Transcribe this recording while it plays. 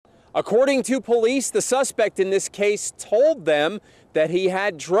According to police, the suspect in this case told them that he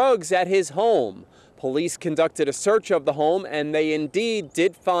had drugs at his home. Police conducted a search of the home and they indeed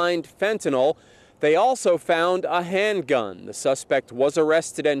did find fentanyl. They also found a handgun. The suspect was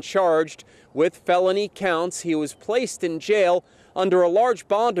arrested and charged with felony counts. He was placed in jail under a large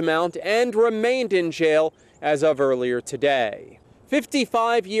bond amount and remained in jail as of earlier today.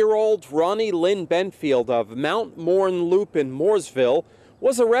 55-year-old Ronnie Lynn Benfield of Mount Morn Loop in Mooresville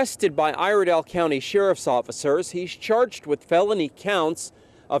was arrested by Iredell County Sheriff's officers. He's charged with felony counts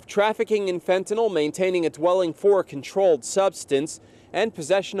of trafficking in fentanyl, maintaining a dwelling for a controlled substance, and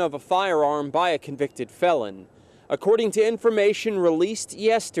possession of a firearm by a convicted felon. According to information released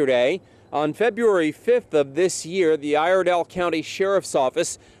yesterday, on February 5th of this year, the Iredell County Sheriff's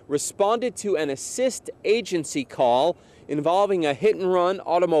Office responded to an assist agency call involving a hit-and-run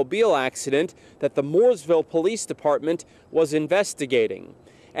automobile accident that the Mooresville Police Department was investigating.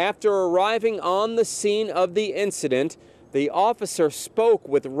 After arriving on the scene of the incident, the officer spoke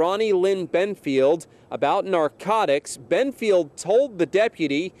with Ronnie Lynn Benfield about narcotics. Benfield told the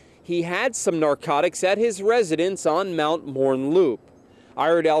deputy he had some narcotics at his residence on Mount Morn Loop.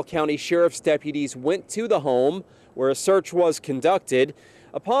 Iredell County Sheriff's deputies went to the home where a search was conducted.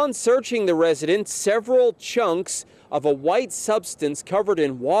 Upon searching the residence, several chunks of a white substance covered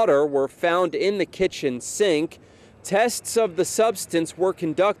in water were found in the kitchen sink. Tests of the substance were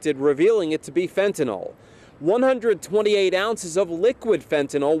conducted, revealing it to be fentanyl. 128 ounces of liquid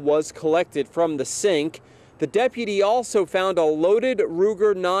fentanyl was collected from the sink. The deputy also found a loaded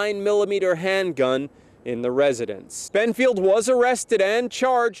Ruger 9mm handgun in the residence. Benfield was arrested and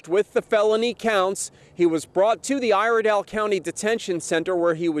charged with the felony counts. He was brought to the Iredell County Detention Center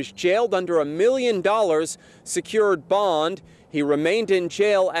where he was jailed under $1 million secured bond. He remained in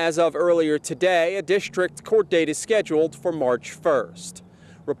jail as of earlier today. A district court date is scheduled for March 1st.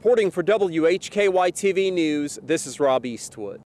 Reporting for WHKY-TV News, this is Rob Eastwood.